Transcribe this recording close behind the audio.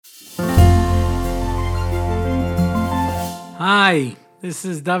Hi, this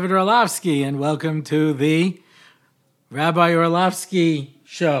is David Orlovsky, and welcome to the Rabbi Orlovsky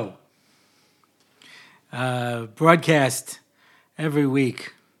Show. Broadcast every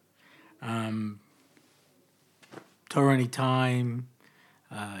week. Torah Anytime,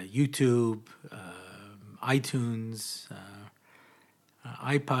 YouTube, iTunes,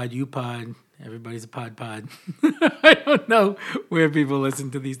 iPod, UPod. Everybody's a pod. I don't know where people listen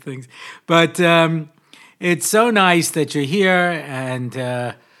to these things. But it's so nice that you're here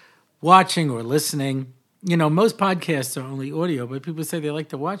and watching or listening. You know, most podcasts are only audio, but people say they like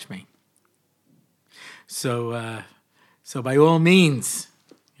to watch me. So by all means,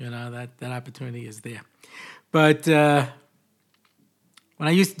 you know, that opportunity is there. But when I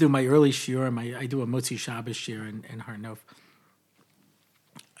used to do my early shiurim, I do a Motzi Shabbos shiur in Har Nof.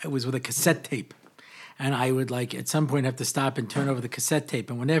 It was with a cassette tape. And I would, at some point have to stop and turn over the cassette tape.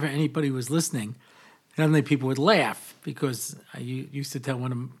 And whenever anybody was listening, suddenly people would laugh because I used to tell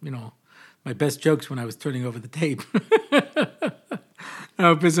one of, my best jokes when I was turning over the tape.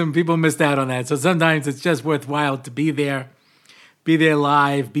 Some people missed out on that. So sometimes it's just worthwhile to be there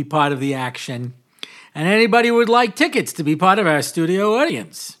live, be part of the action. And anybody who would like tickets to be part of our studio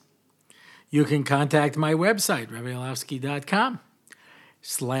audience, you can contact my website,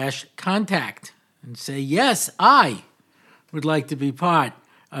 RabbiOrlovsky.com/contact, and say, yes, I would like to be part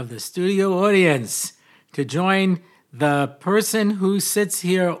of the studio audience to join the person who sits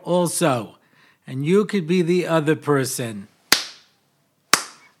here also. And you could be the other person.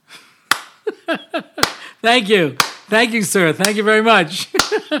 Thank you. Thank you, sir. Thank you very much.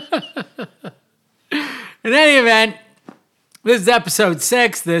 In any event, this is episode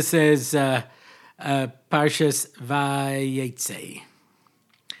 6. This is Parshas Vayetze.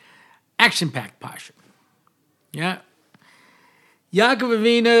 Action-packed parsha. Yeah. Yaakov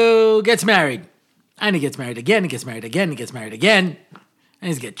Avinu gets married. And he gets married again, he gets married again, he gets married again. And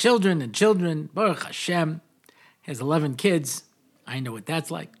he's got children and children. Baruch Hashem. He has 11 kids. I know what that's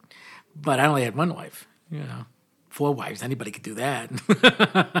like. But I only had one wife. 4 wives. Anybody could do that.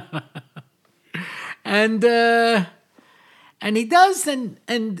 And he does, and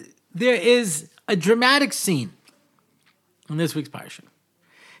there is a dramatic scene in this week's parsha.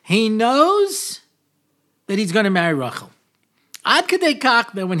 He knows that he's going to marry Rachel. Ad kadei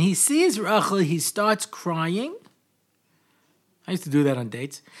kach that when he sees Rachel, he starts crying. I used to do that on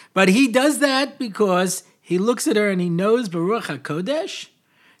dates. But he does that because he looks at her and he knows Baruch HaKodesh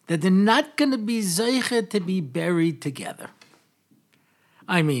that they're not going to be zeicha to be buried together.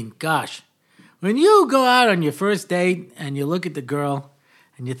 I mean, gosh. When you go out on your first date and you look at the girl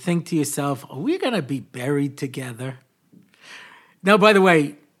and you think to yourself, are we going to be buried together? Now, by the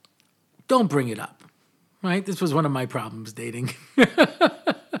way, don't bring it up, right? This was one of my problems dating. I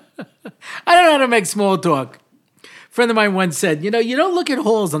don't know how to make small talk. A friend of mine once said, you don't look at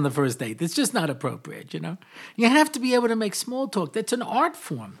holes on the first date. It's just not appropriate, You have to be able to make small talk. That's an art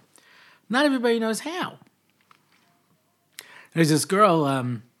form. Not everybody knows how. There's this girl,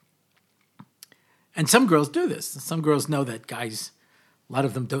 and some girls do this. Some girls know that guys, a lot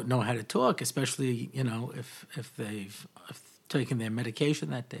of them don't know how to talk, especially, if they've taken their medication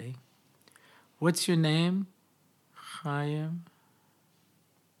that day. What's your name? Chaim.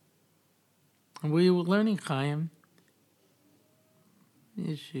 And where you were learning, Chaim?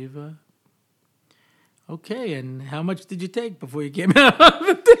 Yeshiva. Okay, and how much did you take before you came out of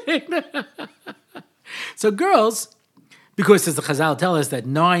the date? So girls, because as the Chazal tell us that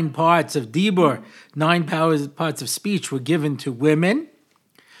 9 parts of Dibur, 9 parts of speech were given to women,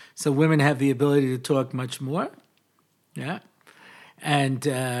 so women have the ability to talk much more. Yeah. And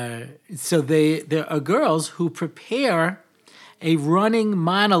so there are girls who prepare a running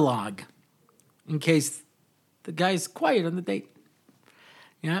monologue in case the guy's quiet on the date.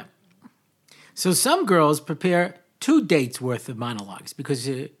 Yeah. So some girls prepare 2 dates worth of monologues because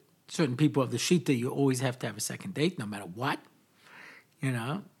certain people of the Shita, you always have to have a second date no matter what.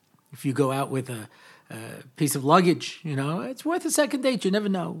 If you go out with a piece of luggage, it's worth a second date. You never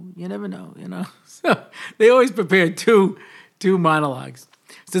know. So they always prepare two monologues.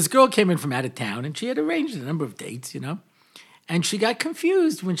 So this girl came in from out of town, and she had arranged a number of dates, and she got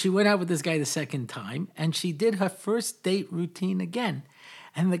confused when she went out with this guy the second time, and she did her first date routine again.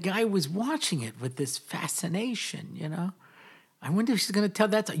 And the guy was watching it with this fascination, I wonder if she's going to tell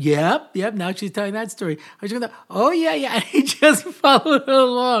that story. Yep, now she's telling that story. Oh, yeah, and he just followed her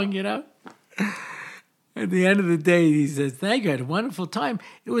along, At the end of the day, he says, thank you, I had a wonderful time.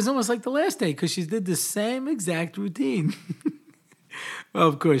 It was almost like the last day because she did the same exact routine. Well,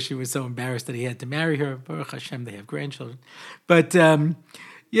 of course, she was so embarrassed that he had to marry her. Baruch Hashem, they have grandchildren. But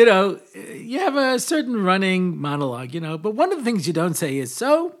you have a certain running monologue, but one of the things you don't say is,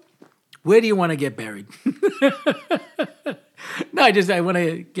 so, where do you want to get buried? No, I want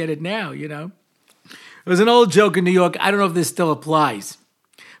to get it now, It was an old joke in New York. I don't know if this still applies,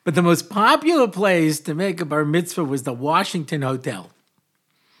 but the most popular place to make a bar mitzvah was the Washington Hotel.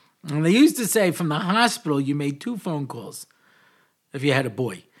 And they used to say from the hospital, you made 2 phone calls if you had a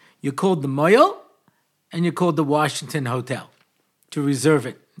boy. You called the Moyle and you called the Washington Hotel to reserve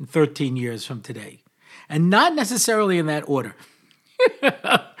it in 13 years from today. And not necessarily in that order.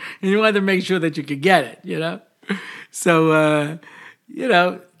 You wanted to make sure that you could get it, So,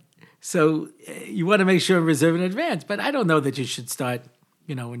 so you want to make sure and reserve in advance. But I don't know that you should start,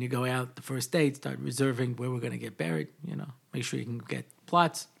 when you go out the first date, start reserving where we're going to get buried, Make sure you can get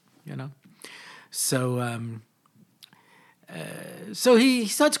plots, So, so he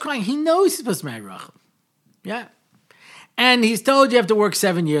starts crying. He knows he's supposed to marry Rachel. Yeah. And he's told you have to work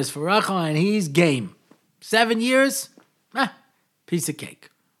 7 years for Rachel, and he's game. 7 years? Piece of cake.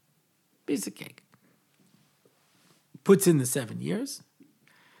 Piece of cake. Puts in the 7 years.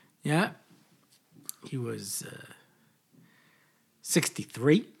 Yeah. He was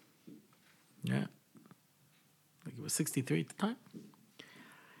 63. Yeah. I think he was 63 at the time.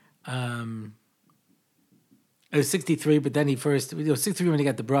 I was 63, but then he 63 when he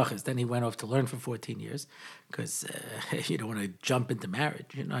got the brachas. Then he went off to learn for 14 years because you don't want to jump into marriage,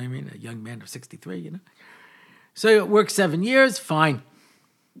 you know what I mean? A young man of 63, So he worked 7 years, fine.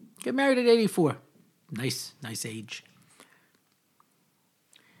 Get married at 84. Nice age.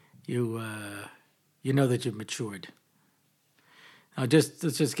 You know that you've matured. Now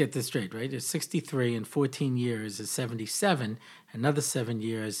let's just get this straight, right? It's 63 and 14 years is 77. Another 7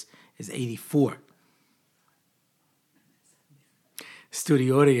 years is 84.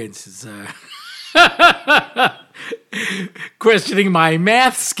 Studio audience is questioning my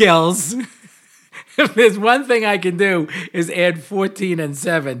math skills. If there's one thing I can do is add 14 and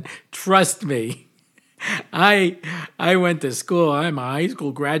 7. Trust me. I went to school. I'm a high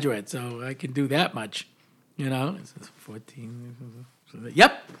school graduate, so I can do that much. 14.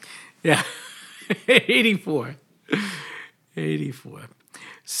 Yep. Yeah. 84. 84.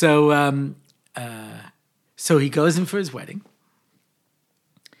 So so he goes in for his wedding.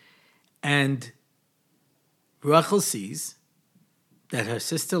 And Rachel sees that her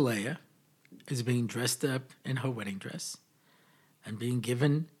sister Leah is being dressed up in her wedding dress and being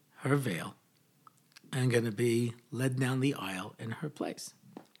given her veil and going to be led down the aisle in her place.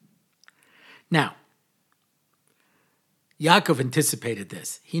 Now, Yaakov anticipated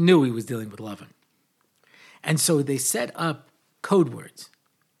this. He knew he was dealing with Lavan. And so they set up code words,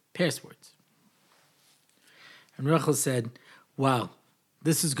 passwords. And Rachel said, wow,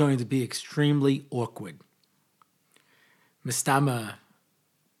 this is going to be extremely awkward. Mistama,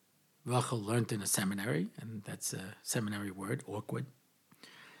 Rachel learned in a seminary, and that's a seminary word, awkward.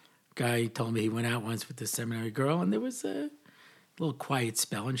 Guy told me he went out once with this seminary girl, and there was a little quiet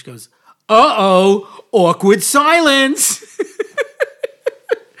spell, and she goes, uh-oh, awkward silence.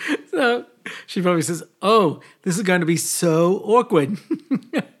 So she probably says, oh, this is going to be so awkward.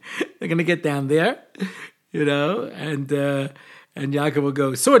 They're going to get down there, and Yaakov will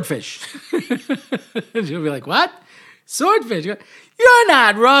go, swordfish. And she'll be like, what? Swordfish? You're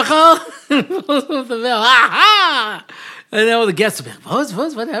not Rachel. Aha! And then all the guests will be like,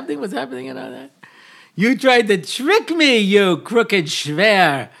 what's happening? What's happening? And all that. You tried to trick me, you crooked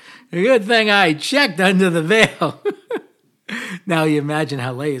schwer. Good thing I checked under the veil. Now you imagine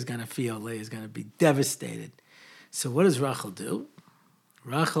how Leah is going to feel. Leah is going to be devastated. So what does Rachel do?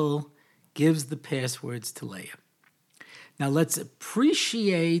 Rachel gives the passwords to Leah. Now let's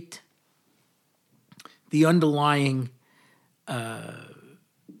appreciate the underlying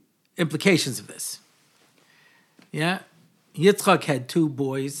implications of this. Yeah, Yitzchak had 2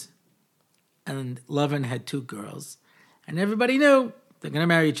 boys, and Lavan had 2 girls, and everybody knew they're going to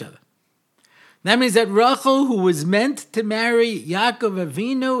marry each other. That means that Rachel, who was meant to marry Yaakov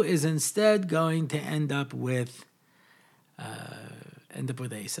Avinu, is instead going to end up with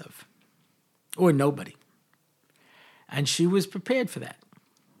Esav, or nobody. And she was prepared for that.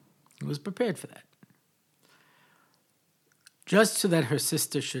 Just so that her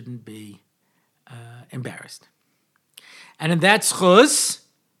sister shouldn't be embarrassed. And in that schus,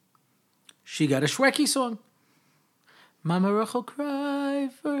 she got a Shweki song. Mama Rachel, cry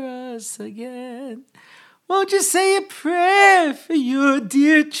for us again. Won't you say a prayer for your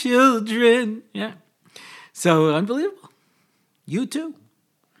dear children? Yeah. So unbelievable. You too,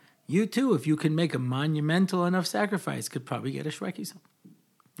 if you can make a monumental enough sacrifice, could probably get a Shweki song.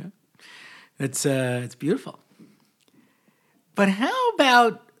 Yeah. It's beautiful. But how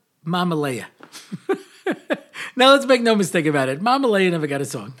about Mama Leah? Now let's make no mistake about it. Mama Leah never got a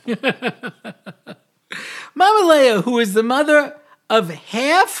song. Mama Leah, who is the mother of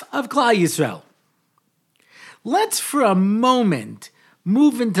half of Klal Yisrael. Let's for a moment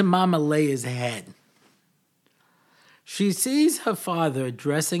move into Mama Leah's head. She sees her father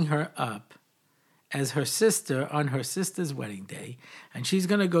dressing her up as her sister on her sister's wedding day, and she's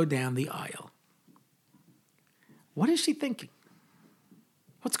going to go down the aisle. What is she thinking?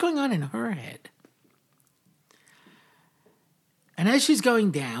 What's going on in her head? And as she's going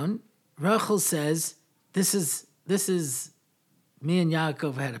down, Rachel says, this is me and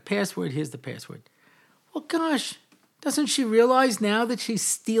Yaakov had a password. Here's the password. Well, gosh, doesn't she realize now that she's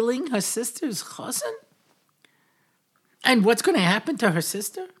stealing her sister's chazan? And what's going to happen to her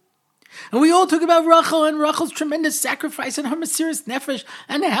sister? And we all talk about Rachel and Rachel's tremendous sacrifice and her Mesiras Nefesh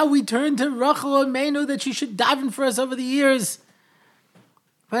and how we turn to Rachel and Meinu that she should daven for us over the years.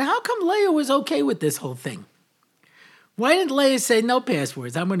 But how come Leah was okay with this whole thing? Why didn't Leah say, no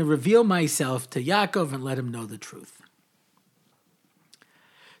passwords, I'm going to reveal myself to Yaakov and let him know the truth?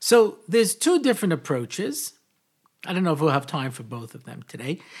 So there's two different approaches. I don't know if we'll have time for both of them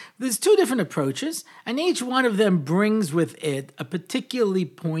today. There's two different approaches, and each one of them brings with it a particularly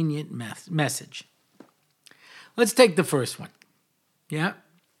poignant message. Let's take the first one. Yeah?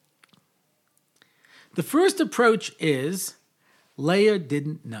 The first approach is Leah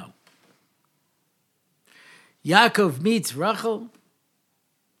didn't know. Yaakov meets Rachel,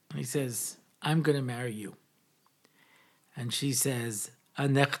 and he says, I'm going to marry you. And she says,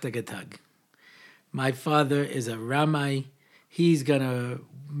 Anechta Getag. My father is a Ramai. He's going to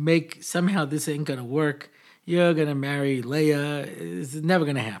somehow this ain't going to work. You're going to marry Leah. It's never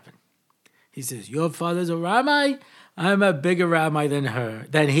going to happen. He says, your father's a Ramai? I'm a bigger Ramai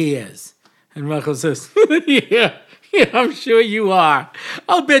than he is. And Rachel says, yeah, I'm sure you are.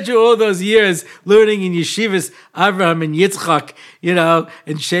 I'll bet you all those years learning in yeshivas, Avraham and Yitzchak,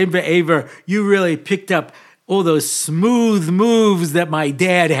 and Shem Ve'aver, you really picked up all those smooth moves that my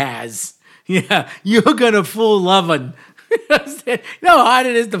dad has. Yeah, you're going to fool Lavan. You know how hard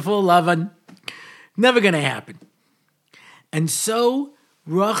it is to fool Lavan? Never going to happen. And so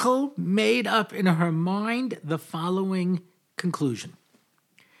Rachel made up in her mind the following conclusion.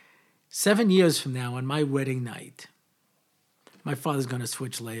 7 years from now, on my wedding night, my father's going to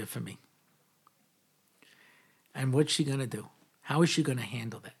switch Leah for me. And what's she going to do? How is she going to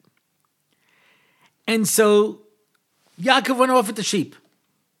handle that? And so Yaakov went off with the sheep.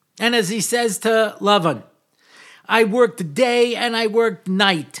 And as he says to Lavan, I worked day and I worked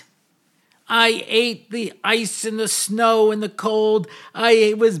night. I ate the ice and the snow and the cold.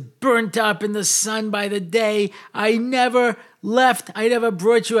 I was burnt up in the sun by the day. I never left. I never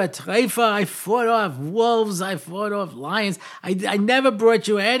brought you a treifa. I fought off wolves. I fought off lions. I never brought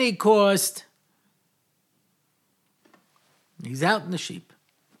you any cost. He's out in the sheep.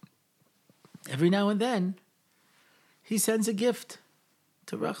 Every now and then, he sends a gift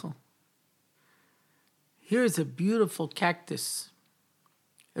to Rachel. Here's a beautiful cactus.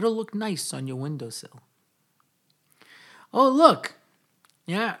 It'll look nice on your windowsill. Oh, look.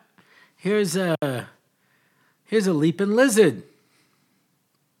 Yeah. Here's a leaping lizard.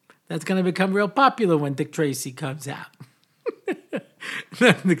 That's going to become real popular when Dick Tracy comes out.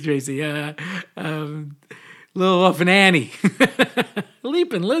 Not Dick Tracy. Little Orphan Annie.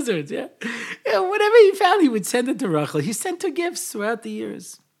 Leaping lizards, yeah. Whatever he found, he would send it to Rachel. He sent her gifts throughout the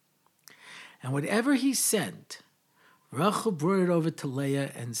years. And whatever he sent, Rachel brought it over to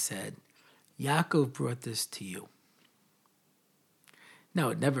Leah and said, Yaakov brought this to you. Now,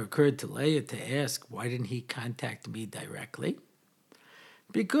 it never occurred to Leah to ask, why didn't he contact me directly?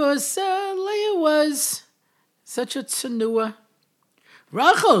 Because Leah was such a tsanua.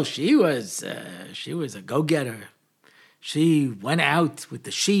 Rachel, she was a go-getter. She went out with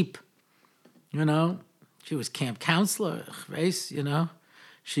the sheep, She was camp counselor, race,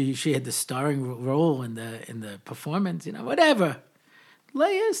 She had the starring role in the performance, whatever.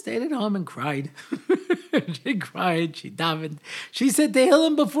 Leah stayed at home and cried. She cried, she davened. She said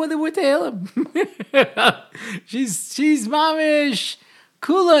Tehillim before there were Tehillim. She's mamish,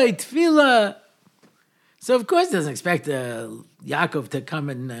 kulay, tefillah. So of course doesn't expect Yaakov to come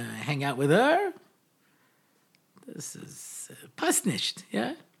and hang out with her. This is pasnisht,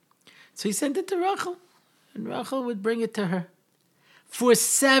 yeah? So he sent it to Rachel, and Rachel would bring it to her. For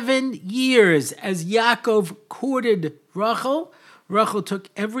 7 years, as Yaakov courted Rachel, Rachel took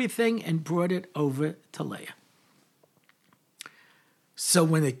everything and brought it over to Leah. So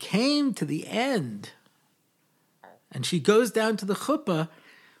when it came to the end, and she goes down to the chuppah,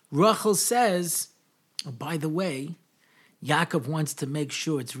 Rachel says, oh, by the way, Yaakov wants to make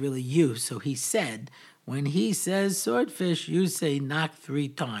sure it's really you. So he said, when he says swordfish, you say knock 3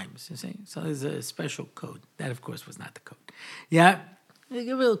 times. You see? So there's a special code. That, of course, was not the code. Yeah,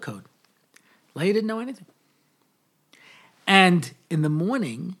 a real code. Leah didn't know anything. And in the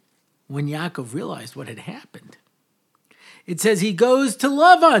morning, when Yaakov realized what had happened, it says he goes to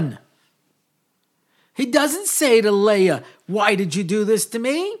Lavan. He doesn't say to Leah, why did you do this to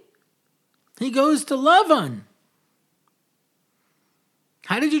me? He goes to Lavan.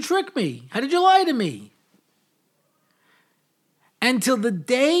 How did you trick me? How did you lie to me? Until the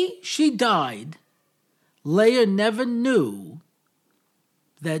day she died, Leah never knew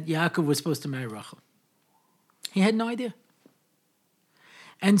that Yaakov was supposed to marry Rachel. He had no idea.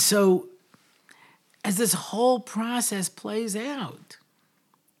 And so, as this whole process plays out,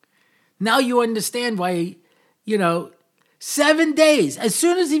 now you understand why, 7 days, as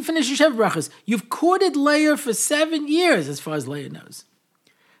soon as he finishes Sheva Brachos, you've courted Leah for 7 years, as far as Leah knows.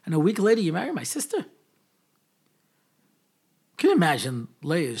 And a week later, you marry my sister? Can you imagine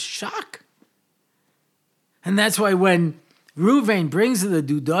Leah's shock? And that's why when Reuven brings her the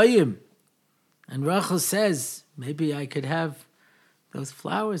Dudayim, and Rachel says, maybe I could have those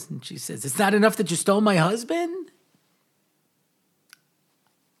flowers, and she says, it's not enough that you stole my husband?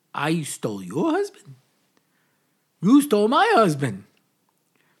 I stole your husband? You stole my husband.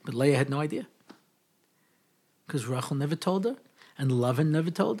 But Leah had no idea. Because Rachel never told her, and Lavan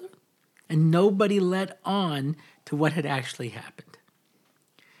never told her, and nobody let on to what had actually happened.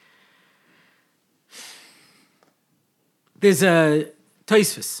 There's a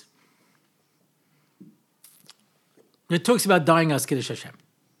Tosfos. It talks about dying as Kiddush Hashem.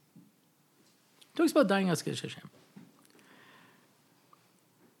 It talks about dying as Kiddush Hashem.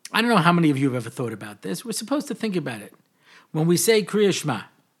 I don't know how many of you have ever thought about this. We're supposed to think about it. When we say Kriya Shema,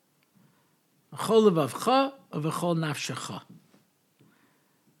 V'chol levavcha v'chol nafshecha,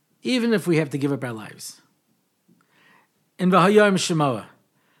 even if we have to give up our lives. In V'hayom Shemoah,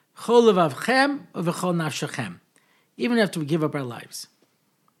 Chol levavchem v'chol nafshechem, even after we give up our lives.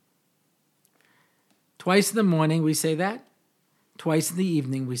 Twice in the morning we say that, twice in the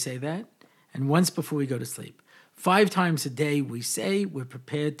evening we say that, and once before we go to sleep. 5 times a day we say we're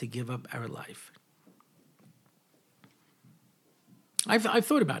prepared to give up our life. I've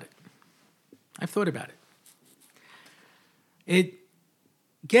thought about it. It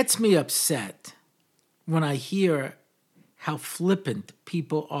gets me upset when I hear how flippant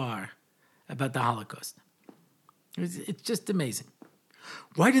people are about the Holocaust. It's just amazing.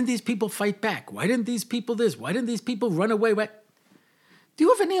 Why didn't these people fight back? Why didn't these people this? Why didn't these people run away? Do you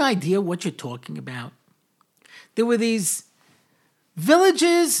have any idea what you're talking about? There were these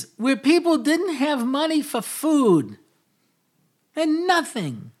villages where people didn't have money for food. And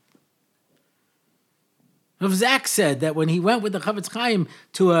nothing. Rav Zak said that when he went with the Chavetz Chaim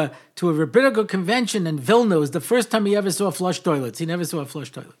to a rabbinical convention in Vilna, it was the first time he ever saw flush toilets. He never saw a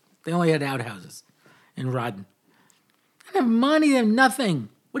flush toilet. They only had outhouses in Rodden. They didn't have money, they have nothing.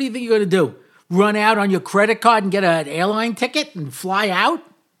 What do you think you're going to do? Run out on your credit card and get an airline ticket and fly out?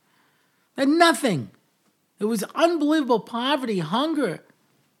 They had nothing. It was unbelievable poverty, hunger.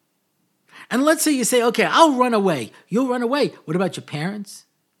 And let's say you say, okay, I'll run away. You'll run away. What about your parents?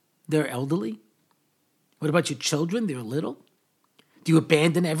 They're elderly. What about your children? They're little. Do you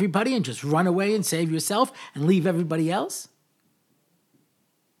abandon everybody and just run away and save yourself and leave everybody else?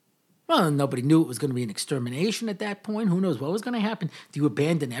 Well, nobody knew it was going to be an extermination at that point. Who knows what was going to happen? Do you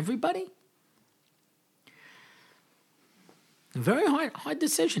abandon everybody? A very hard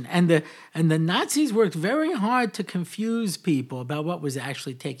decision. And the Nazis worked very hard to confuse people about what was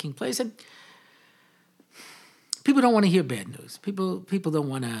actually taking place. And people don't want to hear bad news. People don't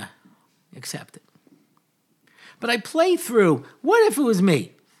want to accept it. But I play through, what if it was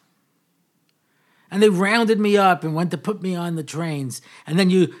me? And they rounded me up and went to put me on the trains. And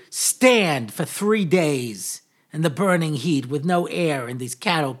then you stand for 3 days in the burning heat with no air in these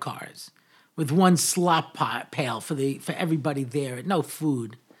cattle cars, with one slop pail for everybody there, and no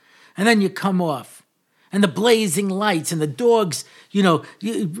food. And then you come off. And the blazing lights and the dogs,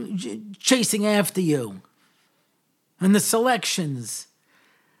 chasing after you. And the selections.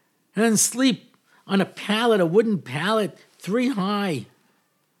 And then sleep on a pallet, a wooden pallet, 3 high,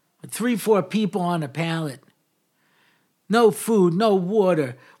 with 3-4 people on a pallet. No food, no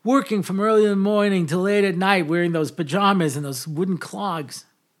water, working from early in the morning till late at night wearing those pajamas and those wooden clogs.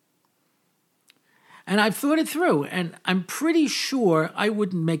 And I've thought it through, and I'm pretty sure I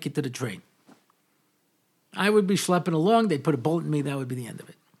wouldn't make it to the train. I would be schlepping along, they'd put a bullet in me, that would be the end of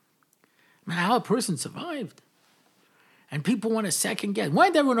it. How a person survived. And people want to second guess. Why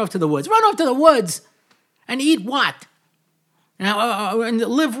did they run off to the woods? Run off to the woods and eat what? And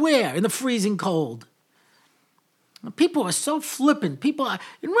live where? In the freezing cold. People are so flippant. People are,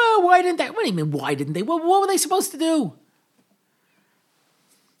 well, why didn't they? What do you mean, why didn't they? Well, what were they supposed to do?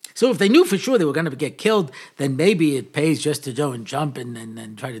 So if they knew for sure they were going to get killed, then maybe it pays just to go and jump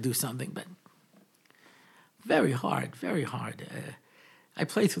and try to do something. But very hard, very hard. I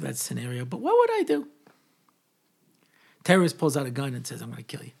play through that scenario, but what would I do? Terrorist pulls out a gun and says, I'm going to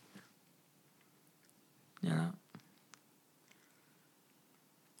kill you. You know?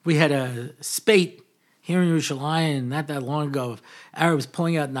 We had a spate here in Yerushalayim not that long ago of Arabs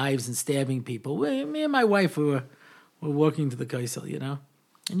pulling out knives and stabbing people. Me and my wife were walking to the Kaisel, you know?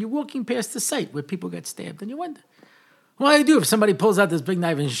 And you're walking past the site where people got stabbed, and you wonder, what do I do if somebody pulls out this big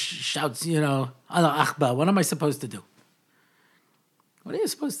knife and shouts, you know, Allah Akbar? What am I supposed to do? What are you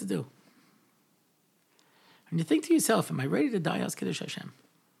supposed to do? And you think to yourself, am I ready to die as Kiddush Hashem?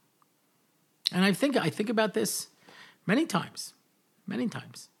 And I think about this many times.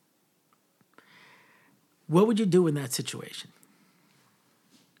 What would you do in that situation?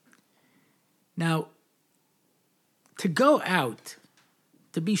 Now, to go out,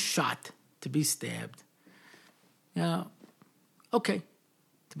 to be shot, to be stabbed, you know, okay,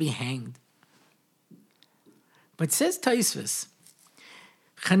 to be hanged. But says Taisvis,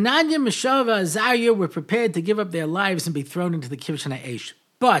 Hananiah, Mishael, and Azariah were prepared to give up their lives and be thrown into the Kivush HaEsh.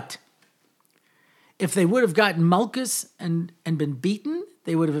 But if they would have gotten Malchus and been beaten,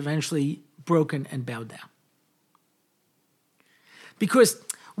 they would have eventually broken and bowed down. Because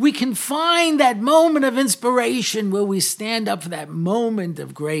we can find that moment of inspiration where we stand up for that moment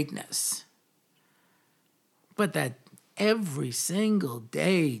of greatness. But that every single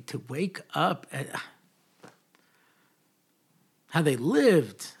day to wake up at how they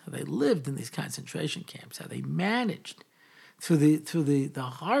lived in these concentration camps, how they managed through the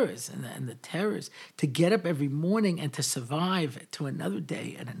horrors and the terrors to get up every morning and to survive to another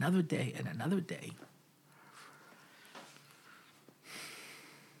day and another day and another day.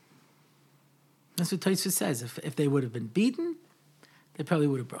 That's what Tosfos says. If they would have been beaten, they probably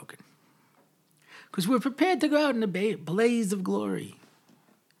would have broken. Because we're prepared to go out in a blaze of glory.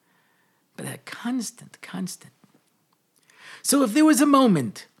 But that constant. So if there was a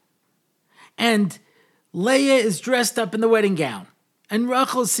moment, and Leah is dressed up in the wedding gown, and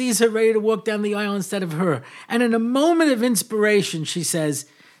Rachel sees her ready to walk down the aisle instead of her, and in a moment of inspiration, she says,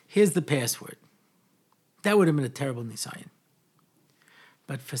 here's the password. That would have been a terrible nisayon.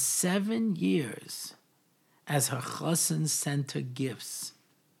 But for 7 years, as her chassan sent her gifts,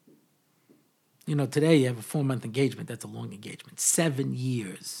 you know, today you have a 4-month engagement. That's a long engagement. 7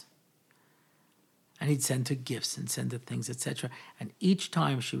 years. And he'd send her gifts and send her things, etc. And each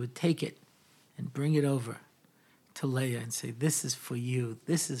time she would take it and bring it over to Leah and say, this is for you,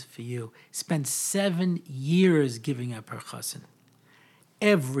 this is for you. Spent 7 years giving up her chassan.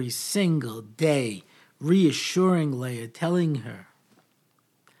 Every single day, reassuring Leah, telling her.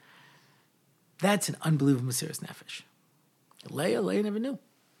 That's an unbelievable Mesiras Nefesh. Leah never knew.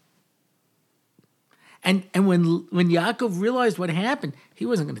 And when Yaakov realized what happened, he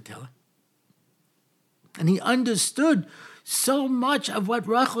wasn't going to tell her. And he understood so much of what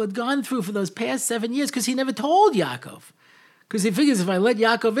Rachel had gone through for those past 7 years because he never told Yaakov. Because he figures if I let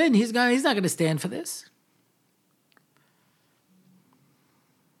Yaakov in, he's not going to stand for this.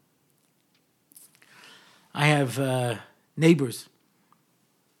 I have neighbors,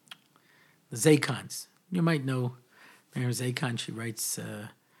 the Zakons. You might know Mary Zakon. She writes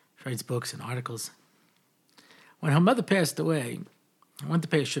books and articles. When her mother passed away, I went to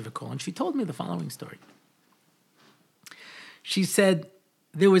pay a shiva call, and she told me the following story. She said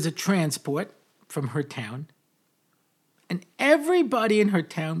there was a transport from her town, and everybody in her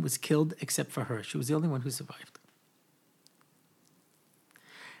town was killed except for her. She was the only one who survived.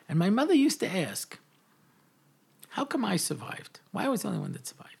 And my mother used to ask, how come I survived? Why was I the only one that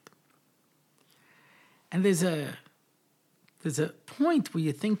survived? And there's a point where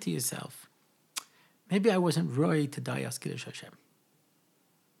you think to yourself, maybe I wasn't roy to die as Kiddush Hashem.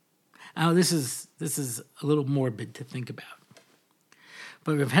 Now this is a little morbid to think about.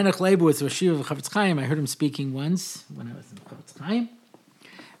 But Rav Henoch Leibowitz, Rosh Yeshiva of Chafetz Chaim, I heard him speaking once when I was in Chafetz Chaim,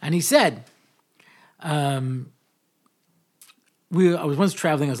 and he said, I was once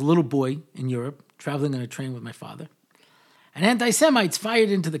traveling as a little boy in Europe, traveling on a train with my father, and anti-Semites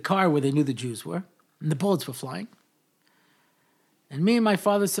fired into the car where they knew the Jews were, and the bullets were flying. And me and my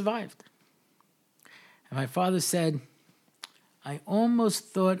father survived. And my father said, I almost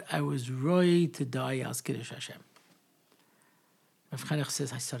thought I was roy to die as Kiddush Hashem. Rav Chanuch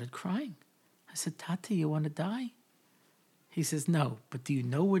says, I started crying. I said, Tati, you want to die? He says, no, but do you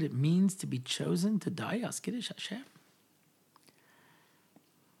know what it means to be chosen to die as Kiddush Hashem?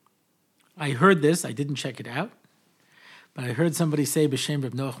 I heard this, I didn't check it out, but I heard somebody say b'shem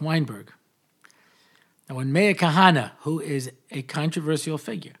Reb Noach Weinberg. Now, when Meir Kahane, who is a controversial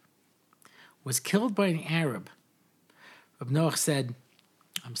figure, was killed by an Arab, Reb Noach said,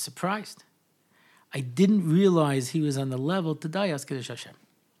 I'm surprised. I didn't realize he was on the level to die as Kiddush Hashem.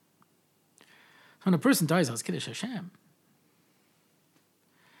 When a person dies as Kiddush Hashem,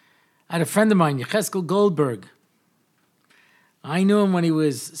 I had a friend of mine, Yecheskel Goldberg. I knew him when he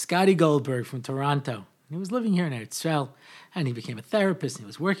was Scotty Goldberg from Toronto. He was living here in Eretz Yisrael, and he became a therapist, and he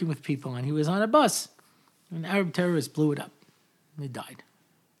was working with people, and he was on a bus. An Arab terrorist blew it up. And he died.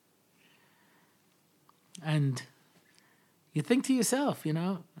 And you think to yourself,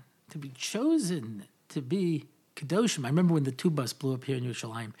 to be chosen to be Kedoshim. I remember when the 2 bus blew up here in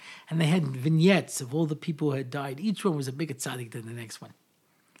Yerushalayim, and they had vignettes of all the people who had died. Each one was a bigger tzaddik than the next one.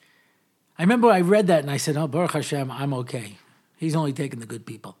 I remember I read that, and I said, Baruch Hashem, I'm okay. He's only taking the good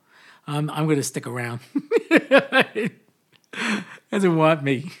people. I'm going to stick around. Doesn't want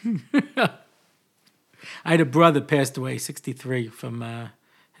me. I had a brother passed away, 63, from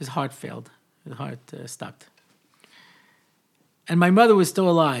his heart failed. His heart stopped. And my mother was still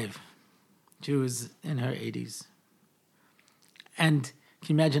alive. She was in her 80s. And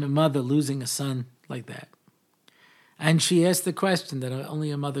can you imagine a mother losing a son like that? And she asked the question that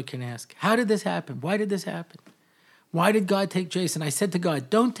only a mother can ask. How did this happen? Why did this happen? Why did God take Jason? I said to God,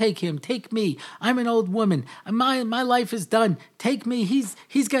 don't take him, take me. I'm an old woman. My life is done. Take me.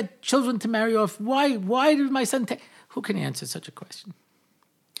 He's got children to marry off. Why did my son take? Who can answer such a question?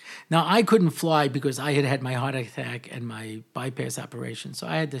 Now, I couldn't fly because I had my heart attack and my bypass operation, so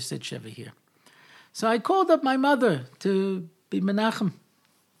I had to sit Sheva here. So I called up my mother to be Menachem.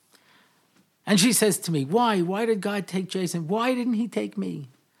 And she says to me, why? Why did God take Jason? Why didn't he take me?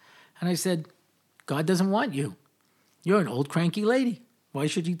 And I said, God doesn't want you. You're an old cranky lady. Why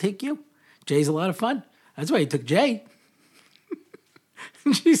should he take you? Jay's a lot of fun. That's why he took Jay.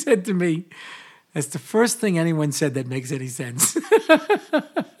 And she said to me, that's the first thing anyone said that makes any sense.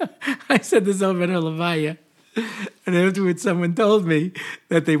 I said this over at her Levaya. And afterwards someone told me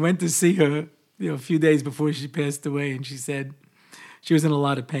that they went to see her a few days before she passed away. And she said, she was in a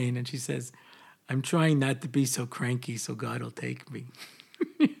lot of pain. And she says, I'm trying not to be so cranky so God will take me.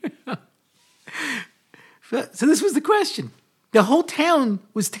 So this was the question. The whole town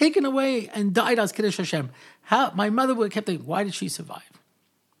was taken away and died as Kiddush Hashem. My mother kept thinking, why did she survive?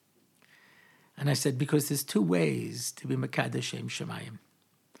 And I said, because there's 2 ways to be Mekadesh Shem Shemayim.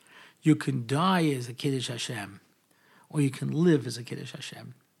 You can die as a Kiddush Hashem, or you can live as a Kiddush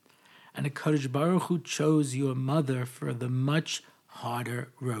Hashem. And the Kadosh Baruch Hu chose your mother for the much harder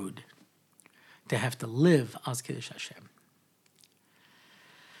road, to have to live as Kiddush Hashem.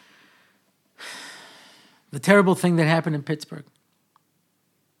 The terrible thing that happened in Pittsburgh.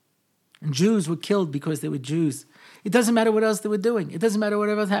 And Jews were killed because they were Jews. It doesn't matter what else they were doing. It doesn't matter what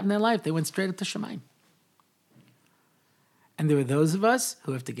else happened in their life. They went straight up to Shemaim. And there are those of us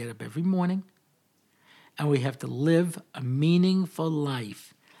who have to get up every morning and we have to live a meaningful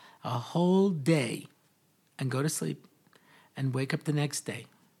life, a whole day, and go to sleep and wake up the next day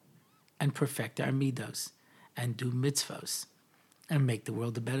and perfect our midos and do mitzvos and make the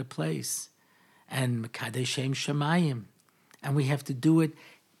world a better place and Mekadesh Shem Shemayim. And we have to do it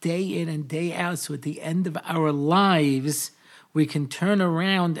day in and day out, so at the end of our lives, we can turn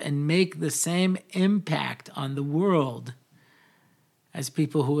around and make the same impact on the world as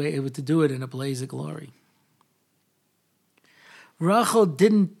people who were able to do it in a blaze of glory. Rachel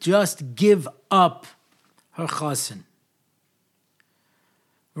didn't just give up her chassan.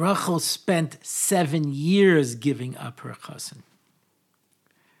 Rachel spent 7 years giving up her chassan.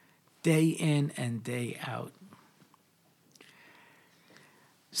 Day in and day out.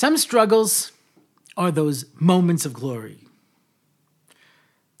 Some struggles are those moments of glory.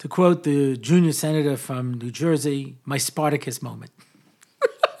 To quote the junior senator from New Jersey, my Spartacus moment.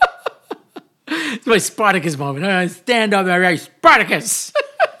 It's my Spartacus moment. I stand up and I write, Spartacus!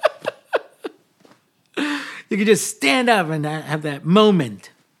 You can just stand up and have that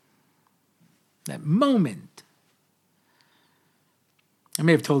moment. That moment. I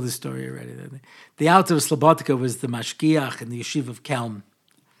may have told this story already. The Alter of Slobodka was the mashgiach in the yeshiva of Kelm.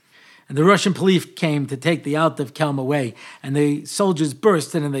 And the Russian police came to take the Alter of Kelm away. And the soldiers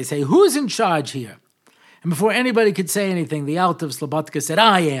burst in and they say, who's in charge here? And before anybody could say anything, the Alter of Slobodka said,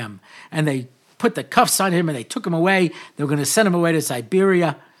 I am. And they put the cuffs on him and they took him away. They were going to send him away to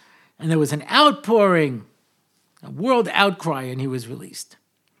Siberia. And there was an outpouring, a world outcry, and he was released.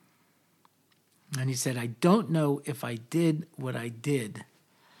 And he said, I don't know if I did what I did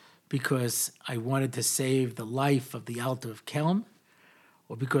because I wanted to save the life of the Alter of Kelm,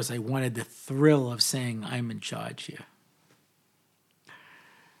 or because I wanted the thrill of saying I'm in charge here.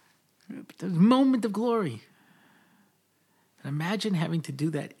 But the moment of glory. And imagine having to do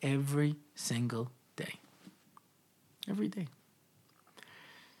that every single day. Every day.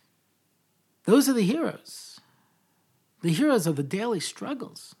 Those are the heroes. The heroes of the daily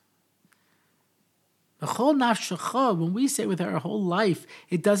struggles. When we say with our whole life,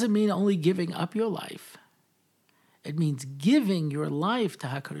 it doesn't mean only giving up your life. It means giving your life to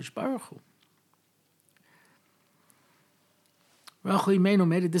HaKadosh Baruch Hu. Rachel Imenu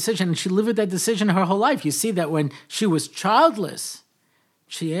made a decision, and she lived with that decision her whole life. You see that when she was childless,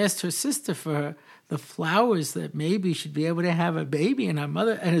 she asked her sister for the flowers that maybe she'd be able to have a baby, and her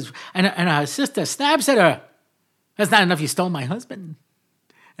mother and her sister snaps at her. That's not enough. You stole my husband.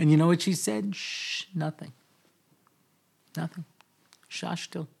 And you know what she said? Shh, nothing. Nothing. Shush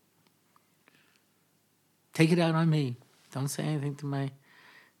still. Take it out on me. Don't say anything to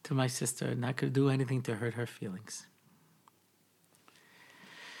my sister. I'm not going to do anything to hurt her feelings.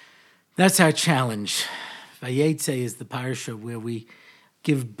 That's our challenge. Vayetze is the parasha where we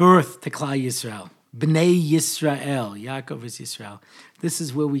give birth to Klal Yisrael. Bnei Yisrael. Yaakov is Yisrael. This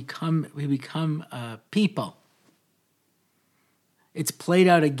is where we become people. It's played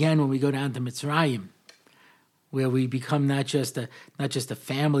out again when we go down to Mitzrayim, where we become not just a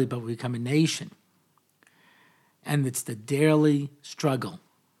family, but we become a nation. And it's the daily struggle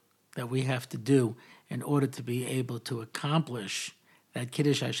that we have to do in order to be able to accomplish that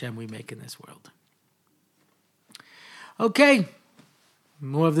Kiddush Hashem we make in this world. Okay,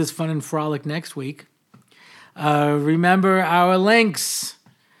 more of this fun and frolic next week. Remember our links.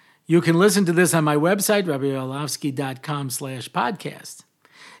 You can listen to this on my website, RabbiOrlovsky.com/podcast.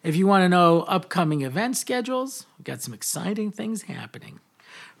 If you want to know upcoming event schedules, we've got some exciting things happening.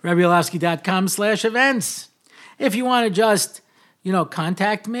 RabbiOrlovsky.com/events. If you want to just,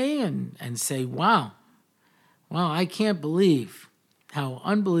 contact me and say, wow, I can't believe how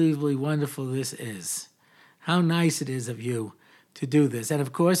unbelievably wonderful this is. How nice it is of you to do this. And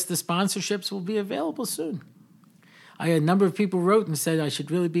of course, the sponsorships will be available soon. I had a number of people wrote and said I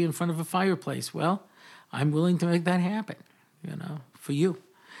should really be in front of a fireplace. Well, I'm willing to make that happen, for you.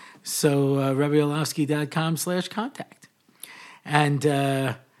 So RabbiOrlovsky.com/contact. And,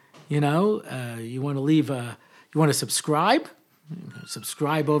 you want to leave you want to subscribe?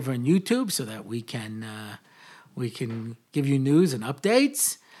 Subscribe over on YouTube so that we can give you news and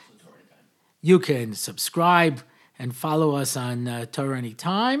updates. You can subscribe and follow us on Torah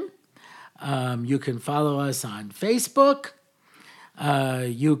Anytime. You can follow us on Facebook.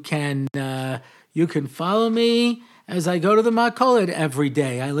 You can follow me as I go to the Makolet every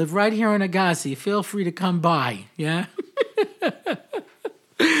day. I live right here in Agassi. Feel free to come by. Yeah.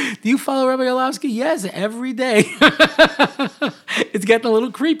 Do you follow Rabbi Orlovsky? Yes, every day. It's getting a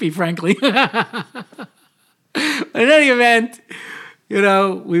little creepy, frankly. But in any event,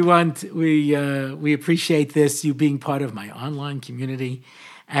 we appreciate this, you being part of my online community.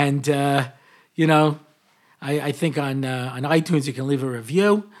 And, I think on iTunes you can leave a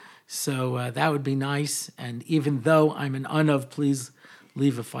review. So that would be nice. And even though I'm an unav, please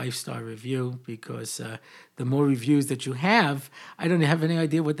leave a 5-star review, because the more reviews that you have, I don't have any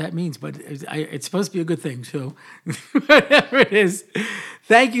idea what that means, but it's supposed to be a good thing. So whatever it is,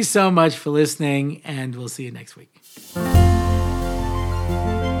 thank you so much for listening, and we'll see you next week.